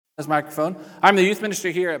This microphone. I'm the youth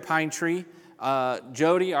minister here at Pine Tree.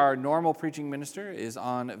 Jody, our normal preaching minister, is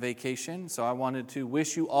on vacation, so I wanted to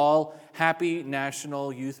wish you all happy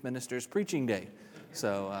National Youth Ministers Preaching Day.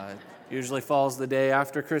 So usually falls the day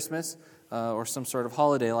after Christmas or some sort of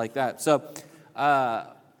holiday like that. So,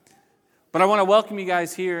 but I want to welcome you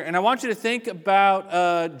guys here, and I want you to think about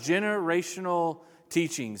generational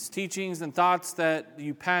teachings and thoughts that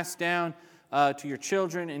you pass down to your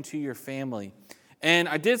children and to your family. And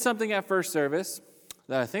I did something at first service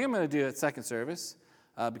that I think I'm going to do at second service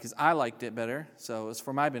because I liked it better, so it was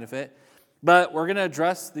for my benefit. But we're going to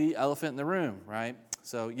address the elephant in the room, right?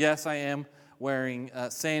 So yes, I am wearing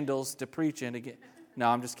sandals to preach in again. No,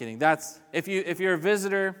 I'm just kidding. That's if you're a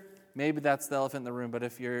visitor, maybe that's the elephant in the room. But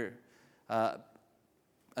if you're a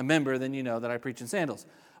member, then you know that I preach in sandals.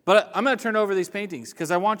 But I'm going to turn over these paintings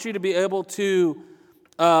because I want you to be able to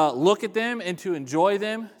look at them and to enjoy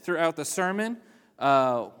them throughout the sermon.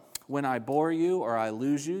 When I bore you or I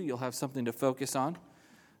lose you, you'll have something to focus on.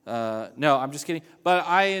 No, I'm just kidding. But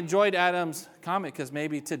I enjoyed Adam's comment because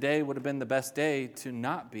maybe today would have been the best day to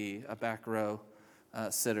not be a back row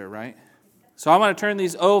sitter, right? So I'm going to turn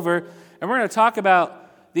these over, and we're going to talk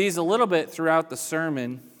about these a little bit throughout the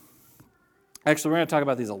sermon. Actually, we're going to talk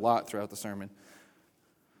about these a lot throughout the sermon.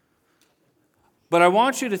 But I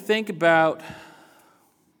want you to think about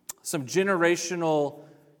some generational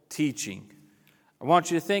teaching. I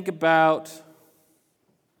want you to think about,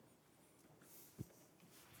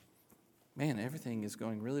 man, everything is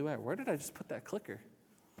going really well. Where did I just put that clicker?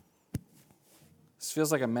 This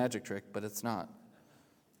feels like a magic trick, but it's not.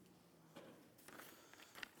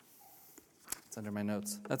 It's under my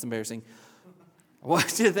notes. That's embarrassing. I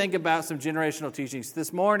want you to think about some generational teachings.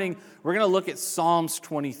 This morning, we're going to look at Psalms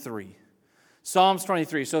 23. Psalms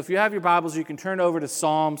 23. So if you have your Bibles, you can turn over to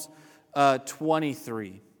Psalms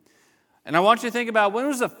 23. And I want you to think about when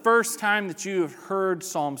was the first time that you have heard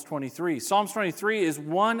Psalms 23. Psalms 23 is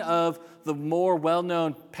one of the more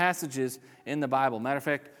well-known passages in the Bible. Matter of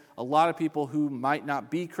fact, a lot of people who might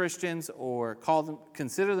not be Christians or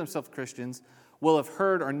consider themselves Christians will have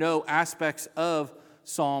heard or know aspects of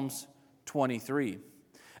Psalms 23.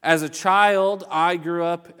 As a child, I grew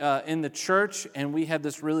up in the church, and we had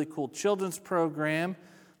this really cool children's program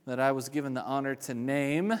that I was given the honor to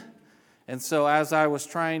name. And so as I was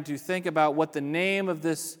trying to think about what the name of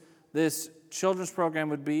this children's program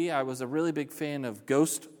would be, I was a really big fan of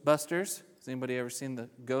Ghostbusters. Has anybody ever seen the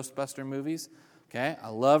Ghostbuster movies? Okay, I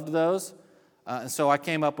loved those. And so I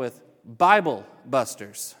came up with Bible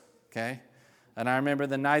Busters. Okay, and I remember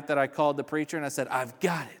the night that I called the preacher and I said, I've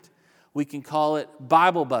got it. We can call it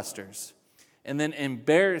Bible Busters. And then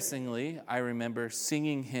embarrassingly, I remember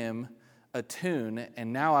singing him a tune,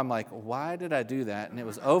 and now I'm like, why did I do that? And it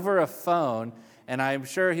was over a phone, and I'm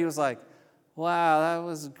sure he was like, wow, that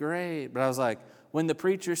was great. But I was like, when the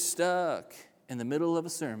preacher's stuck in the middle of a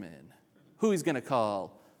sermon, who he's going to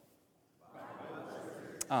call?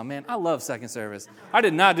 Oh, man, I love second service. I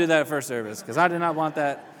did not do that at first service because I did not want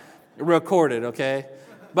that recorded, okay?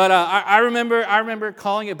 But I remember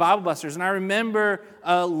calling it Bible Busters, and I remember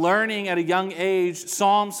learning at a young age,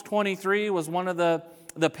 Psalms 23 was one of the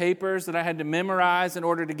papers that I had to memorize in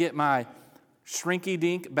order to get my Shrinky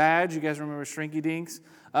Dink badge. You guys remember Shrinky Dinks?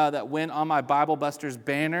 That went on my Bible Busters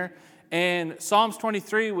banner. And Psalms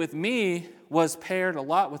 23 with me was paired a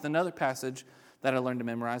lot with another passage that I learned to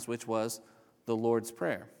memorize, which was the Lord's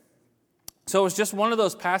Prayer. So it was just one of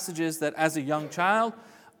those passages that as a young child,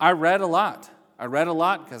 I read a lot. I read a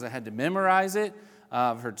lot because I had to memorize it.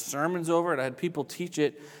 I've heard sermons over it. I had people teach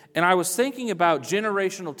it. And I was thinking about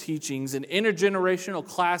generational teachings and intergenerational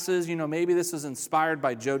classes. You know, maybe this was inspired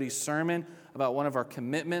by Jody's sermon about one of our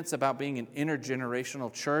commitments about being an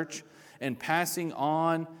intergenerational church and passing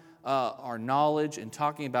on our knowledge and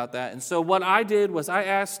talking about that. And so what I did was I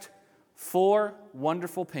asked 4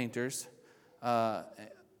 wonderful painters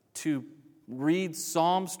to read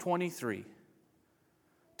Psalms 23,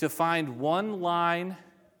 to find one line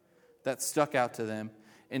that stuck out to them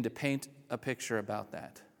and to paint a picture about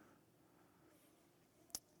that.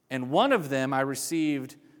 And one of them I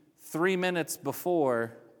received 3 minutes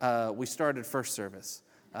before we started first service.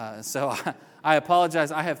 So I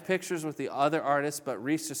apologize. I have pictures with the other artists, but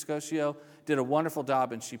Reese Descosio did a wonderful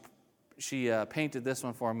job, and she painted this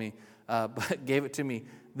one for me, but gave it to me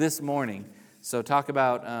this morning. So talk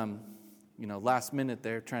about last minute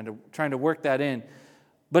there, trying to work that in.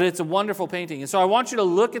 But it's a wonderful painting. And so I want you to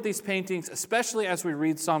look at these paintings, especially as we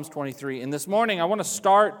read Psalms 23. And this morning, I want to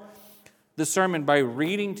start the sermon by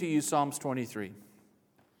reading to you Psalms 23.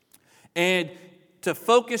 And to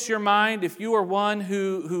focus your mind, if you are one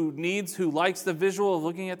who likes the visual of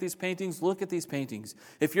looking at these paintings, look at these paintings.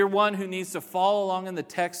 If you're one who needs to follow along in the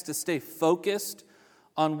text to stay focused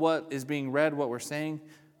on what is being read, what we're saying,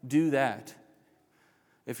 do that.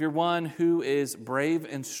 If you're one who is brave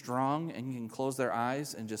and strong and you can close their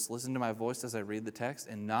eyes and just listen to my voice as I read the text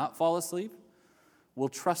and not fall asleep, we'll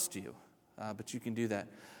trust you, but you can do that.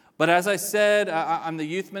 But as I said, I'm the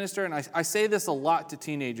youth minister, and I say this a lot to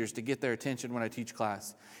teenagers to get their attention when I teach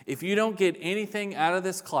class. If you don't get anything out of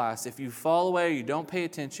this class, if you fall away or you don't pay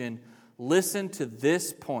attention, listen to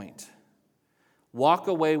this point. Walk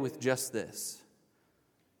away with just this.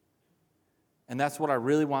 And that's what I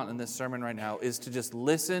really want in this sermon right now, is to just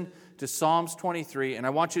listen to Psalms 23. And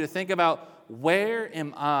I want you to think about, where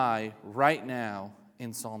am I right now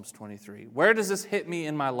in Psalms 23? Where does this hit me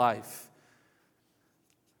in my life?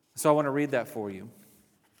 So I want to read that for you.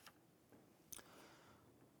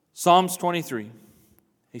 Psalms 23,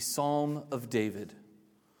 a psalm of David.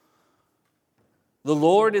 The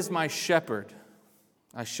Lord is my shepherd,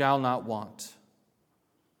 I shall not want.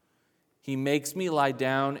 He makes me lie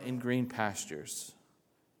down in green pastures.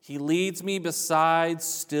 He leads me beside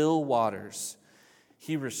still waters.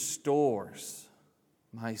 He restores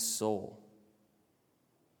my soul.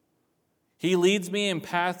 He leads me in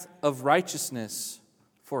paths of righteousness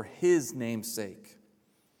for His name's sake.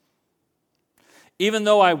 Even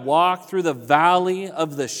though I walk through the valley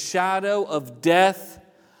of the shadow of death,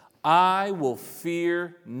 I will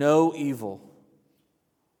fear no evil.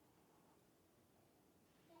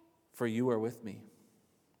 For you are with me.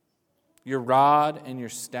 Your rod and your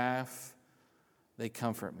staff, they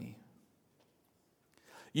comfort me.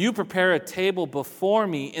 You prepare a table before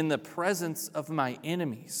me in the presence of my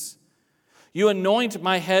enemies. You anoint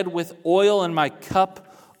my head with oil, and my cup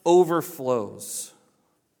overflows.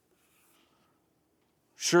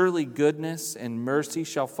 Surely goodness and mercy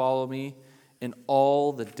shall follow me in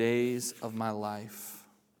all the days of my life,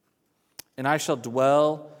 and I shall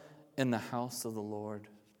dwell in the house of the Lord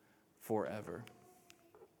forever.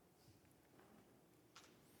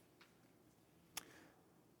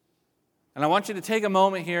 And I want you to take a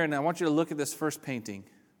moment here, and I want you to look at this first painting.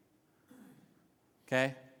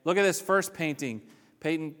 Okay? Look at this first painting.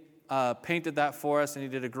 Peyton painted that for us, and he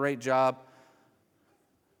did a great job.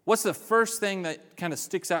 What's the first thing that kind of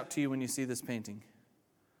sticks out to you when you see this painting?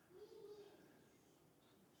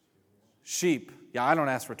 Sheep. Yeah, I don't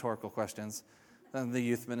ask rhetorical questions. I'm the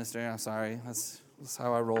youth minister. I'm sorry. That's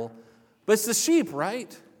how I roll. But it's the sheep,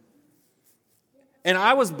 right? And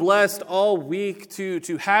I was blessed all week to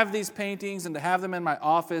have these paintings and to have them in my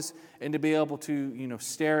office and to be able to,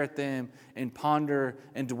 stare at them and ponder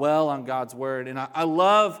and dwell on God's word. And I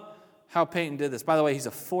love how Peyton did this. By the way, he's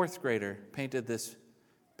a fourth grader, painted this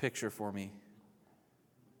picture for me.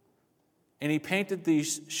 And he painted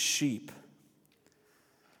these sheep.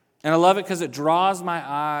 And I love it because it draws my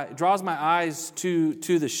eyes to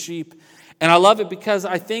the sheep. And I love it because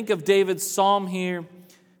I think of David's psalm here.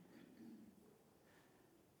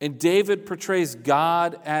 And David portrays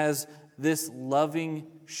God as this loving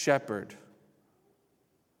shepherd.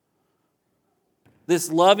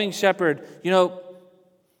 This loving shepherd.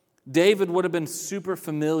 David would have been super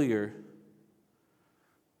familiar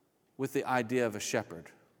with the idea of a shepherd.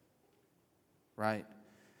 Right?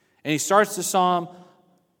 And he starts the psalm,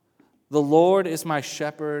 "The Lord is my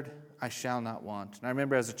shepherd, I shall not want." And I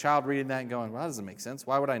remember as a child reading that and going, well, that doesn't make sense.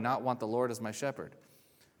 Why would I not want the Lord as my shepherd?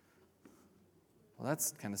 Well,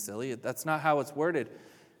 that's kind of silly. That's not how it's worded.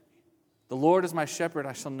 The Lord is my shepherd,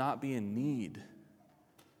 I shall not be in need,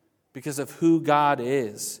 because of who God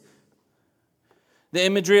is. The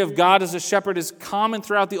imagery of God as a shepherd is common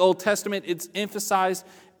throughout the Old Testament. It's emphasized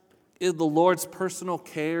in the Lord's personal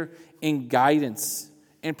care and guidance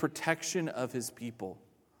and protection of His people.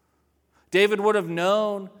 David would have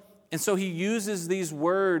known, and so he uses these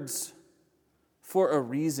words for a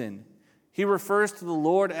reason. He refers to the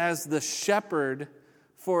Lord as the shepherd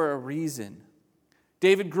for a reason.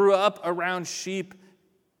 David grew up around sheep.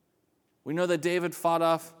 We know that David fought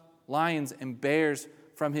off lions and bears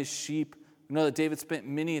from his sheep. We know that David spent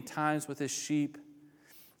many times with his sheep.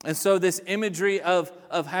 And so this imagery of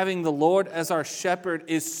having the Lord as our shepherd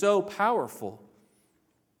is so powerful.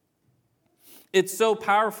 It's so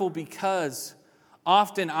powerful because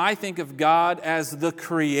often I think of God as the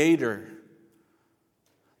creator,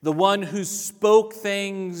 the one who spoke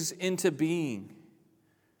things into being,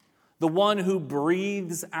 the one who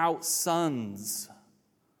breathes out suns.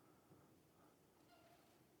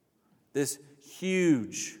 This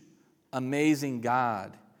huge, amazing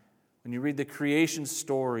God. When you read the creation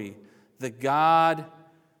story, the God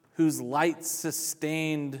whose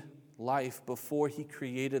light-sustained life before he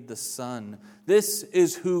created the sun. This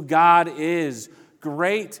is who God is,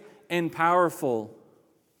 great and powerful.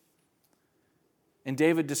 And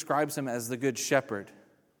David describes him as the good shepherd.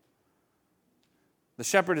 The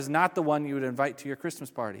shepherd is not the one you would invite to your Christmas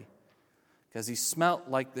party because he smelt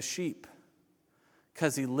like the sheep,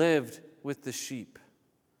 because he lived with the sheep.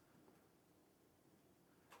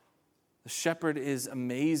 The shepherd is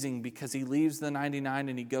amazing because he leaves the 99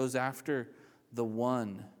 and he goes after the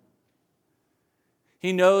one.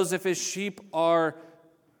 He knows if his sheep are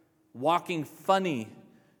walking funny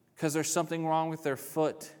because there's something wrong with their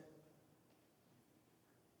foot.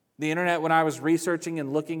 The internet, when I was researching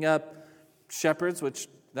and looking up shepherds, which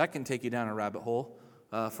that can take you down a rabbit hole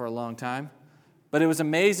for a long time, but it was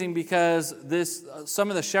amazing because some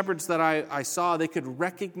of the shepherds that I saw, they could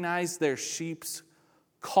recognize their sheep's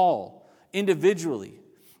call individually.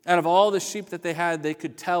 Out of all the sheep that they had, they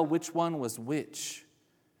could tell which one was which.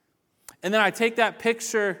 And then I take that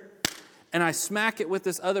picture and I smack it with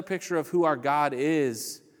this other picture of who our God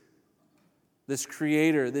is, this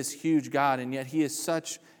creator, this huge God, and yet he is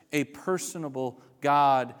such a personable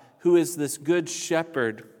God who is this good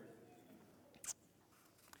shepherd,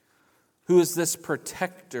 who is this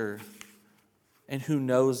protector, and who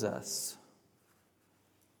knows us.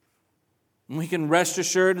 And we can rest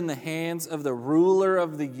assured in the hands of the ruler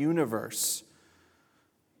of the universe.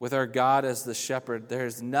 With our God as the shepherd,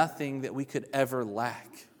 there's nothing that we could ever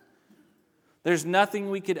lack. There's nothing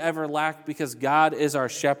we could ever lack because God is our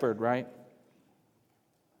shepherd, right?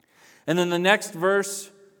 And then the next verse,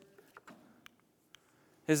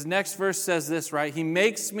 his next verse says this, right? He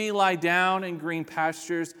makes me lie down in green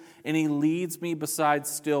pastures and he leads me beside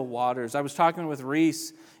still waters. I was talking with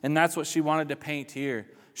Reese, and that's what she wanted to paint here.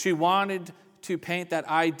 She wanted to paint that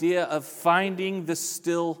idea of finding the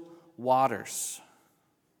still waters.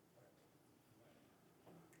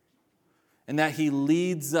 And that he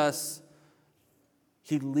leads us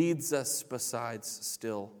beside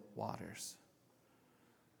still waters.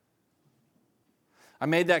 I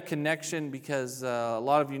made that connection because a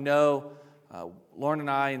lot of you know, Lauren and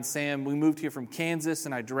I and Sam, we moved here from Kansas,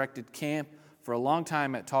 and I directed camp for a long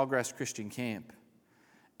time at Tallgrass Christian Camp.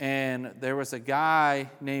 And there was a guy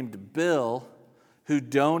named Bill who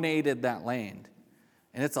donated that land.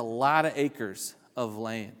 And it's a lot of acres of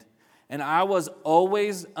land. And I was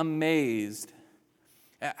always amazed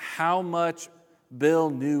at how much Bill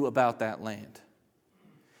knew about that land.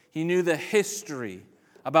 He knew the history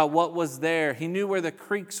about what was there. He knew where the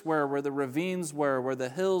creeks were, where the ravines were, where the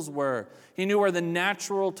hills were. He knew where the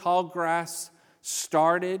natural tall grass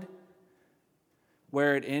started,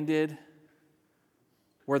 where it ended,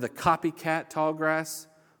 where the copycat tall grass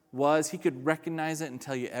was. He could recognize it and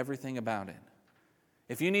tell you everything about it.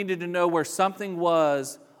 If you needed to know where something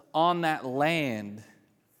was on that land,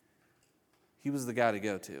 he was the guy to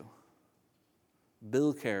go to.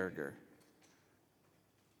 Bill Carriger.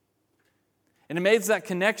 And it makes that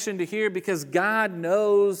connection to here because God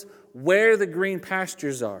knows where the green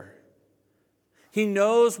pastures are. He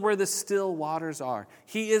knows where the still waters are.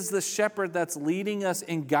 He is the shepherd that's leading us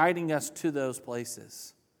and guiding us to those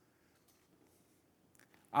places.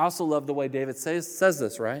 I also love the way David says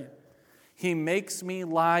this, right? He makes me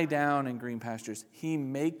lie down in green pastures. He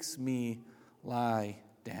makes me lie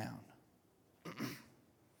down.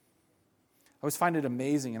 I always find it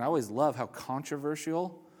amazing, and I always love how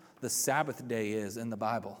controversial the Sabbath day is in the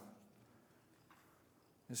Bible.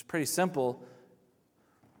 It's pretty simple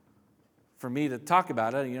for me to talk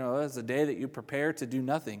about it. You know, it's a day that you prepare to do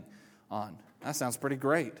nothing on. That sounds pretty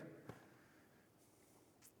great.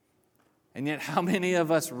 And yet, how many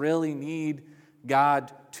of us really need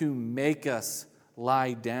God to make us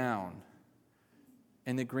lie down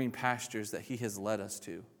in the green pastures that he has led us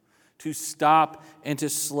to stop and to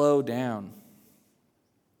slow down?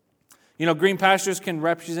 You know, green pastures can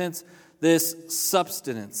represent this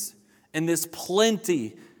substance and this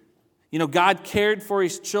plenty. You know, God cared for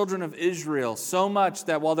his children of Israel so much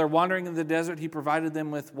that while they're wandering in the desert, he provided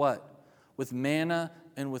them with what? With manna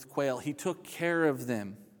and with quail. He took care of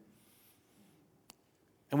them.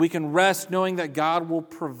 And we can rest knowing that God will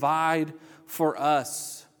provide for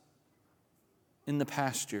us in the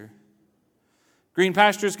pasture. Green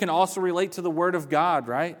pastures can also relate to the Word of God,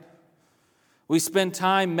 right? We spend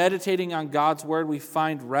time meditating on God's Word. We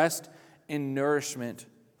find rest and nourishment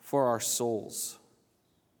for our souls.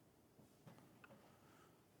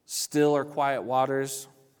 Still or quiet waters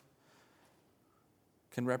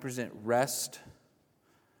can represent rest,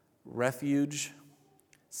 refuge,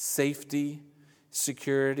 safety,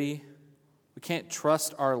 security. We can't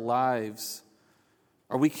trust our lives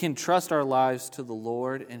or we can trust our lives to the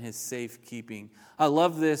Lord and His safekeeping. I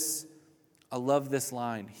love this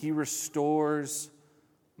line. He restores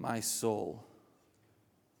my soul.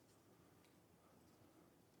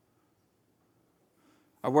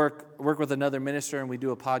 I work with another minister, and we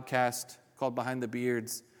do a podcast called Behind the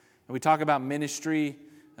Beards. And we talk about ministry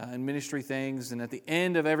and ministry things. And at the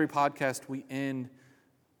end of every podcast, we end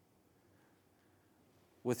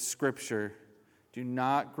with Scripture. Do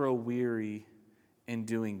not grow weary in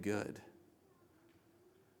doing good.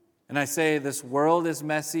 And I say this world is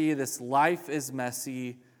messy, this life is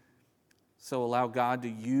messy, so allow God to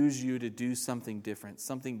use you to do something different,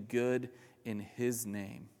 something good in His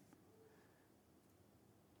name.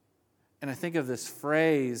 And I think of this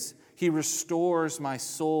phrase, He restores my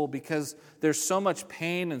soul, because there's so much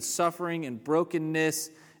pain and suffering and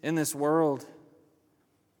brokenness in this world.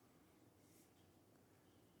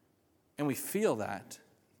 And we feel that,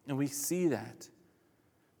 and we see that.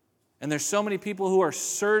 And there's so many people who are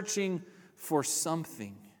searching for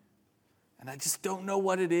something. And I just don't know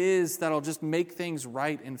what it is that'll just make things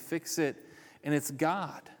right and fix it. And it's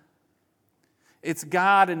God. It's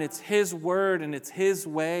God, and it's His word, and it's His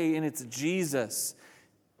way, and it's Jesus,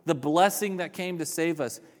 the blessing that came to save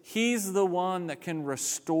us. He's the one that can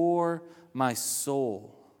restore my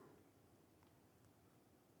soul.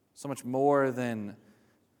 So much more than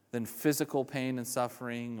physical pain and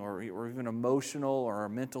suffering, or even emotional or our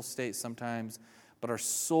mental state sometimes, but our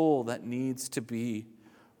soul that needs to be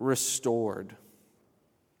restored.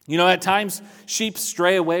 You know, at times sheep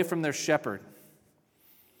stray away from their shepherd.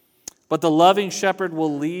 But the loving shepherd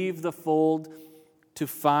will leave the fold to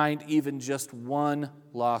find even just one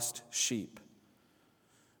lost sheep.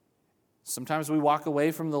 Sometimes we walk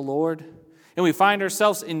away from the Lord and we find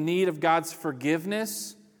ourselves in need of God's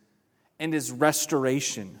forgiveness and His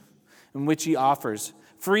restoration, in which He offers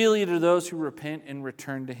freely to those who repent and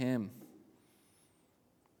return to Him.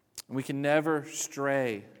 And we can never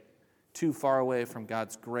stray too far away from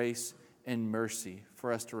God's grace and mercy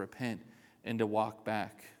for us to repent and to walk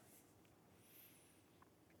back.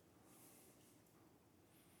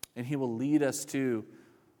 And He will lead us to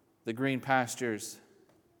the green pastures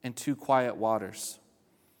and to quiet waters.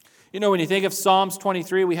 You know, when you think of Psalms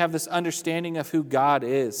 23, we have this understanding of who God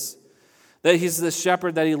is. That He's the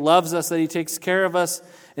shepherd, that He loves us, that He takes care of us,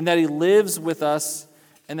 and that He lives with us,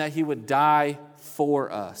 and that He would die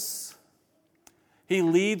for us. He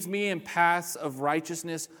leads me in paths of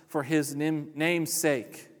righteousness for His name's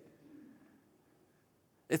sake.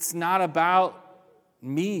 It's not about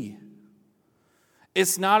me.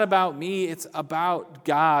 It's not about me, it's about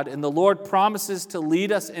God. And the Lord promises to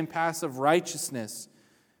lead us in paths of righteousness.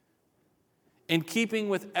 In keeping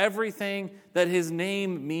with everything that His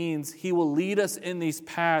name means, He will lead us in these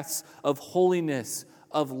paths of holiness,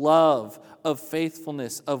 of love, of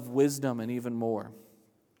faithfulness, of wisdom, and even more.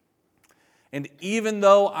 And even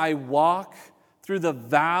though I walk through the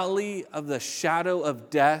valley of the shadow of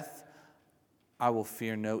death, I will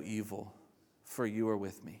fear no evil, for You are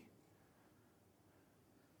with me.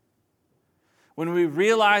 When we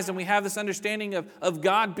realize and we have this understanding of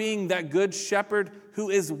God being that good shepherd who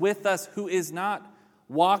is with us, who is not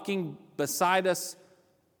walking beside us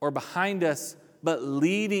or behind us, but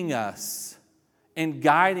leading us and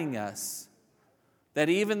guiding us, that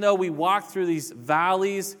even though we walk through these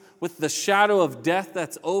valleys with the shadow of death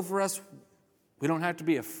that's over us, we don't have to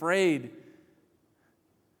be afraid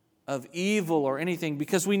of evil or anything,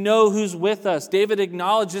 because we know who's with us. David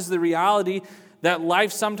acknowledges the reality that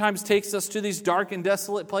life sometimes takes us to these dark and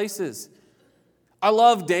desolate places. I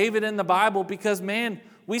love David in the Bible because, man,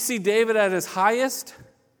 we see David at his highest,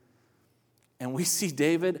 and we see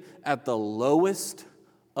David at the lowest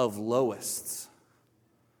of lowests.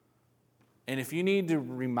 And if you need to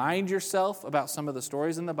remind yourself about some of the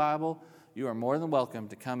stories in the Bible, you are more than welcome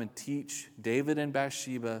to come and teach David and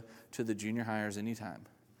Bathsheba to the junior hires anytime.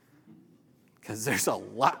 Because there's a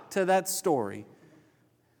lot to that story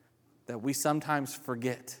that we sometimes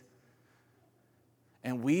forget.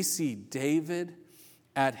 And we see David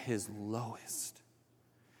at his lowest.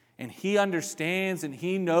 And he understands and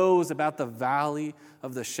he knows about the valley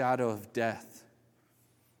of the shadow of death.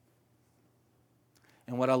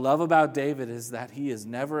 And what I love about David is that he is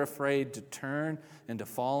never afraid to turn and to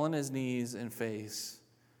fall on his knees and face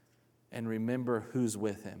and remember who's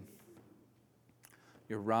with him.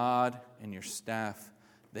 Your rod and your staff,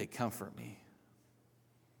 they comfort me.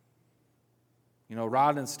 You know,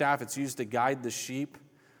 rod and staff, it's used to guide the sheep.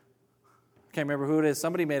 I can't remember who it is.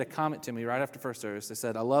 Somebody made a comment to me right after first service. They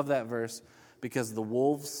said, I love that verse because the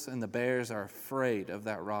wolves and the bears are afraid of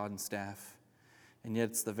that rod and staff. And yet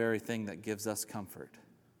it's the very thing that gives us comfort.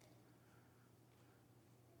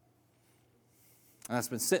 And that's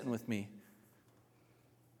been sitting with me.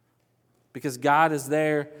 Because God is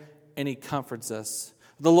there and He comforts us.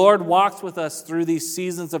 The Lord walks with us through these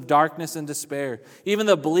seasons of darkness and despair. Even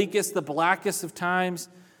the bleakest, the blackest of times,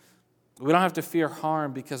 we don't have to fear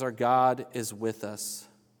harm because our God is with us.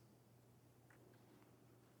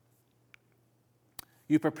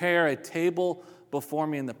 You prepare a table before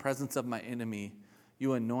me in the presence of my enemy.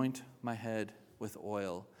 You anoint my head with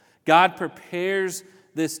oil. God prepares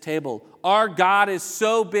this table. Our God is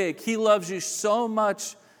so big. He loves you so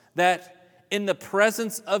much that in the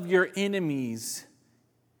presence of your enemies,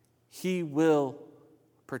 He will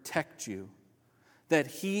protect you. That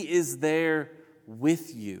He is there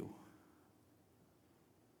with you.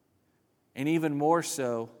 And even more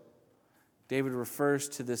so, David refers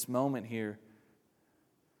to this moment here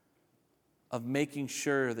of making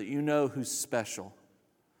sure that you know who's special,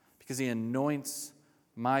 because He anoints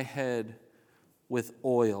my head with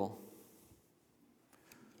oil.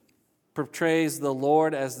 Portrays the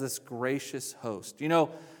Lord as this gracious host. You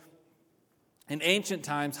know, in ancient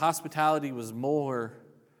times, hospitality was more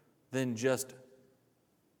than just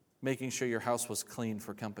making sure your house was clean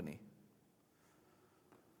for company.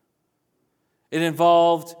 It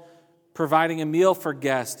involved providing a meal for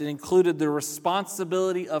guests. It included the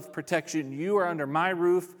responsibility of protection. You are under my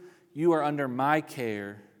roof. You are under my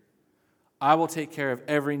care. I will take care of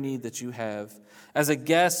every need that you have. As a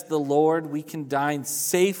guest, the Lord, we can dine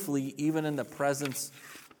safely even in the presence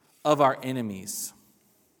of our enemies.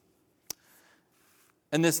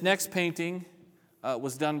 And this next painting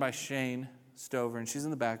was done by Shane Stover, and she's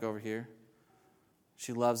in the back over here.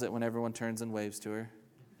 She loves it when everyone turns and waves to her.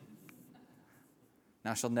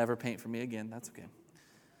 Now she'll never paint for me again. That's okay.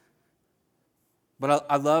 But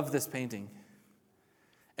I love this painting.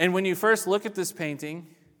 And when you first look at this painting,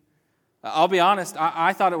 I'll be honest,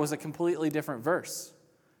 I thought it was a completely different verse.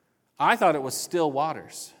 I thought it was still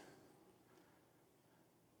waters.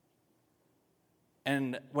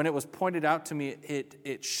 And when it was pointed out to me,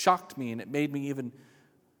 it shocked me, and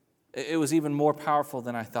it was even more powerful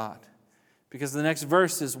than I thought. Because the next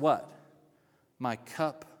verse is what? My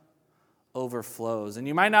cup overflows. And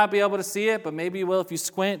you might not be able to see it, but maybe you will if you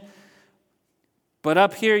squint. But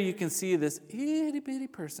up here you can see this itty bitty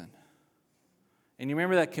person. And you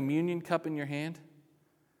remember that communion cup in your hand?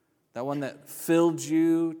 That one that filled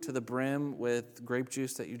you to the brim with grape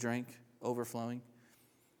juice that you drank, overflowing?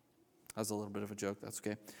 That was a little bit of a joke, that's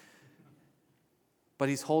okay. But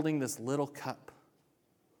he's holding this little cup.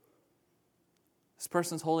 This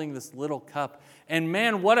person's holding this little cup. And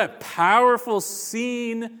man, what a powerful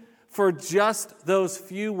scene for just those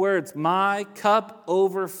few words. My cup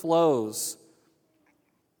overflows.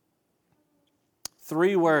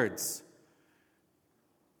 3 words.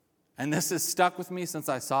 And this has stuck with me since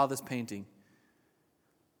I saw this painting.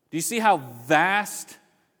 Do you see how vast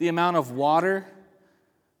the amount of water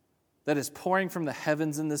that is pouring from the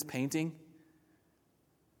heavens in this painting?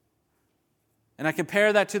 And I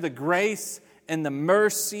compare that to the grace and the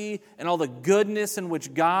mercy and all the goodness in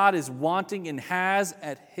which God is wanting and has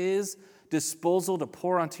at His disposal to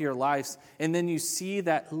pour onto your lives. And then you see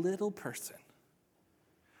that little person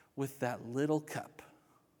with that little cup.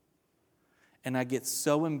 And I get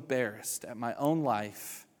so embarrassed at my own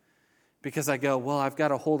life because I go, well, I've got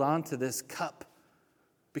to hold on to this cup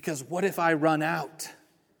because what if I run out?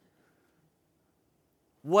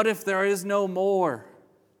 What if there is no more?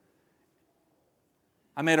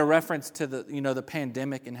 I made a reference to the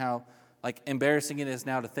pandemic and how embarrassing it is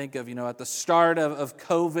now to think of, at the start of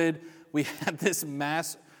COVID, we had this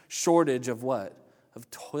mass shortage of what?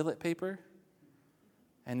 Of toilet paper.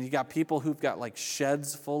 And you got people who've got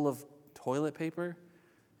sheds full of toilet paper,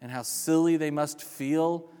 and how silly they must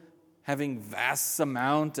feel having vast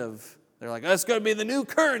amount of, they're like, that's going to be the new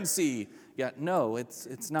currency. Yeah, no,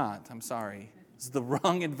 it's not. I'm sorry. It's the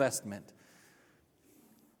wrong investment.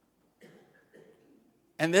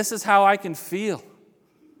 And this is how I can feel.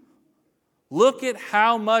 Look at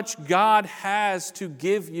how much God has to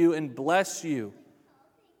give you and bless you.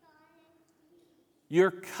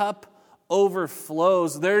 Your cup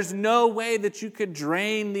overflows. There's no way that you could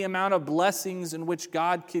drain the amount of blessings in which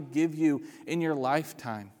God could give you in your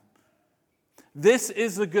lifetime. This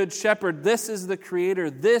is the Good Shepherd. This is the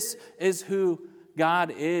Creator. This is who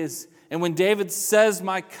God is. And when David says,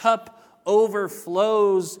 my cup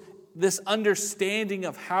overflows, this understanding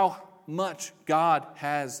of how much God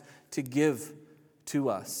has to give to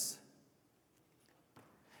us.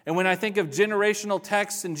 And when I think of generational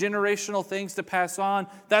texts and generational things to pass on,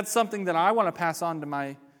 that's something that I want to pass on to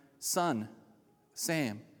my son,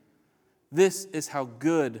 Sam. This is how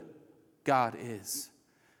good God is.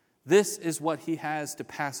 This is what He has to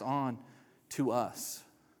pass on to us.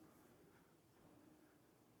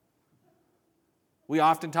 We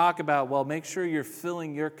often talk about, well, make sure you're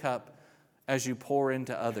filling your cup as you pour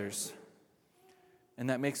into others. And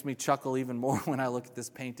that makes me chuckle even more when I look at this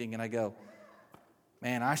painting and I go,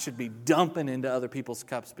 man, I should be dumping into other people's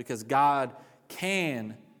cups because God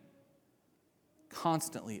can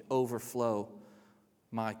constantly overflow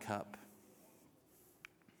my cup.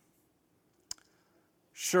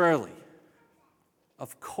 Surely,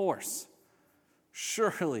 of course,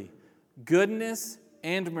 surely, goodness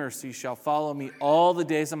and mercy shall follow me all the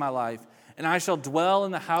days of my life, and I shall dwell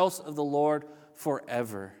in the house of the Lord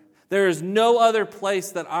forever. There is no other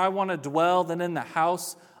place that I want to dwell than in the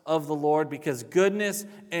house of the Lord, because goodness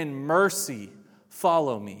and mercy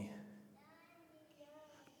follow me.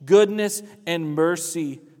 Goodness and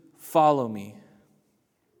mercy follow me.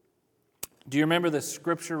 Do you remember the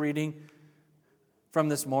scripture reading from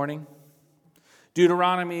this morning?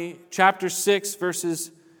 Deuteronomy chapter 6, verses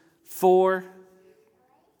 4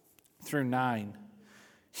 through 9.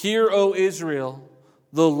 Hear, O Israel,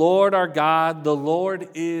 the Lord our God, the Lord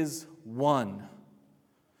is one.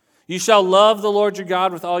 You shall love the Lord your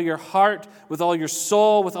God with all your heart, with all your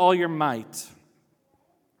soul, with all your might.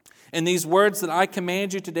 And these words that I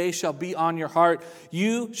command you today shall be on your heart.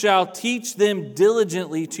 You shall teach them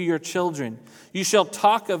diligently to your children. You shall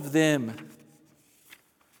talk of them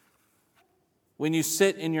when you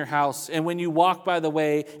sit in your house, and when you walk by the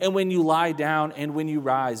way, and when you lie down, and when you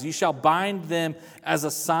rise. You shall bind them as a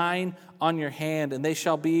sign on your hand, and they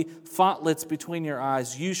shall be frontlets between your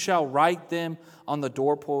eyes. You shall write them on the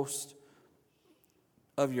doorpost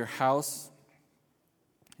of your house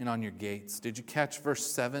and on your gates. Did you catch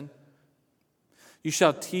verse 7? You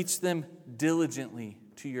shall teach them diligently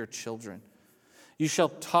to your children. You shall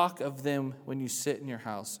talk of them when you sit in your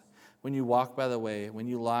house, when you walk by the way, when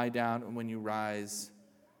you lie down, and when you rise.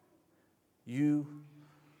 You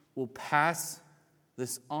will pass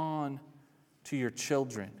this on to your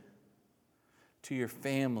children, to your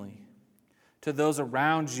family, to those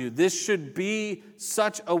around you. This should be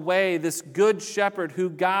such a way, this good shepherd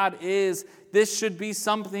who God is, this should be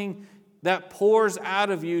something that pours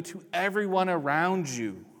out of you to everyone around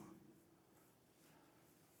you.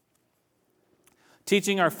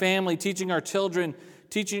 Teaching our family, teaching our children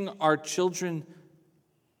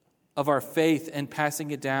of our faith and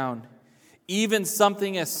passing it down. Even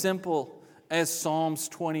something as simple as Psalms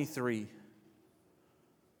 23.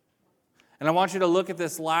 And I want you to look at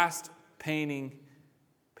this last painting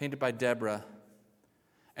painted by Deborah.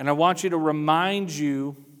 And I want you to remind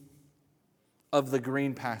you of the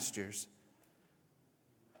green pastures.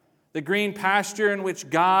 The green pasture in which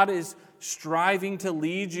God is striving to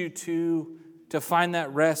lead you to find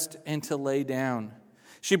that rest and to lay down.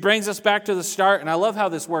 She brings us back to the start, and I love how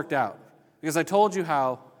this worked out, because I told you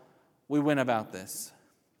how we went about this.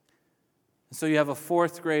 And so you have a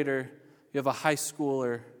fourth grader, you have a high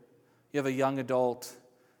schooler, you have a young adult,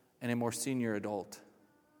 and a more senior adult.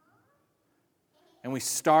 And we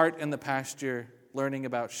start in the pasture learning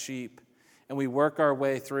about sheep, and we work our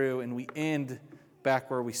way through, and we end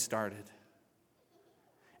back where we started.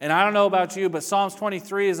 And I don't know about you, but Psalms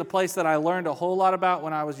 23 is a place that I learned a whole lot about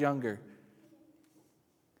when I was younger.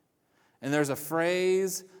 And there's a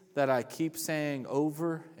phrase that I keep saying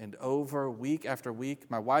over and over, week after week.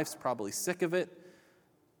 My wife's probably sick of it,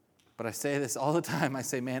 but I say this all the time. I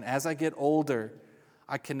say, man, as I get older,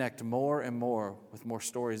 I connect more and more with more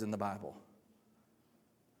stories in the Bible.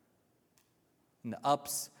 And the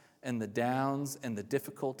ups and the downs and the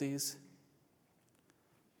difficulties.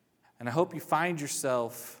 And I hope you find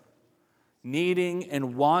yourself needing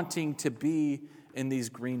and wanting to be in these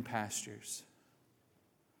green pastures.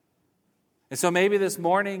 And so maybe this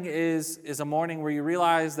morning is a morning where you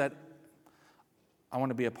realize that I want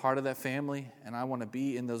to be a part of that family, and I want to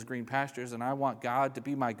be in those green pastures, and I want God to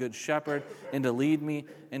be my good shepherd and to lead me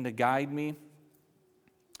and to guide me.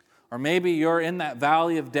 Or maybe you're in that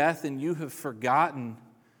valley of death and you have forgotten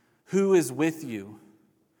who is with you.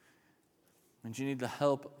 And you need the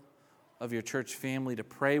help of your church family to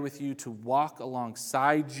pray with you, to walk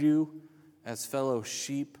alongside you as fellow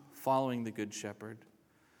sheep following the Good Shepherd.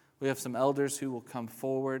 We have some elders who will come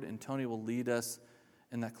forward, and Tony will lead us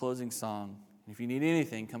in that closing song. If you need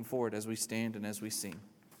anything, come forward as we stand and as we sing.